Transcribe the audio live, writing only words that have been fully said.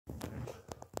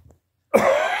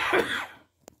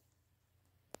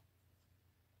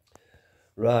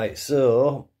Right,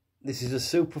 so this is a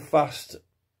super fast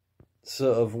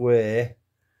sort of way.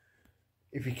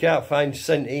 If you can't find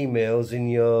sent emails in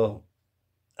your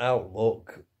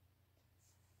Outlook,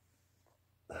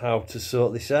 how to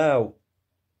sort this out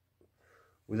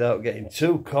without getting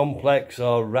too complex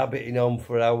or rabbiting on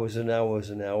for hours and hours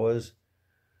and hours.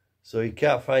 So you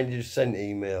can't find your sent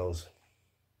emails.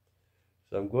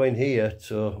 So I'm going here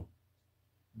to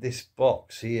this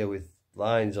box here with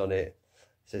lines on it.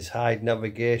 It says hide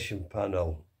navigation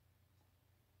panel.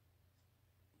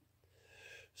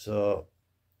 So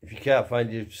if you can't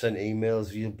find your sent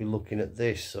emails, you'll be looking at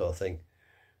this sort of thing.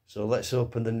 So let's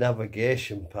open the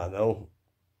navigation panel.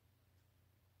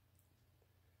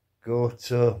 Go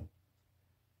to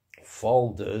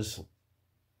folders.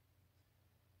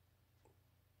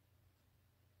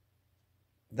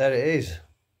 There it is.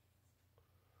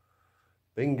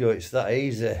 Bingo, it's that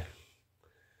easy.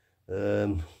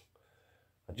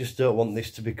 I just don't want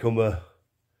this to become a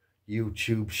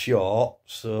YouTube short,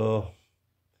 so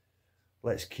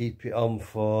let's keep it on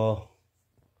for,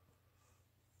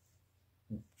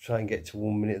 try and get to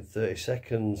 1 minute and 30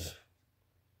 seconds.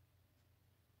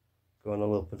 Go on,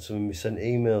 I'll open some of my sent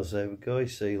emails. There we go, you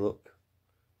see, look.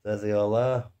 There they all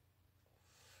are.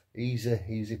 Easy,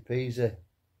 easy peasy.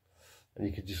 And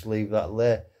you could just leave that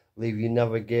there. Leave your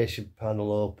navigation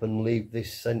panel open, leave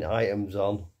this sent items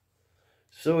on.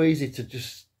 So easy to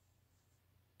just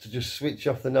switch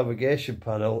off the navigation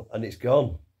panel and it's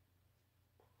gone.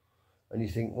 And you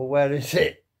think, well, where is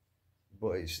it?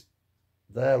 But it's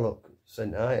there, look,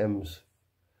 sent items.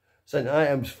 Sent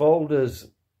items, folders.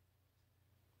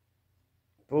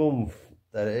 Boom,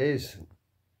 there it is.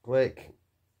 Click.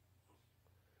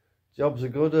 Job's a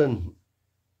good one.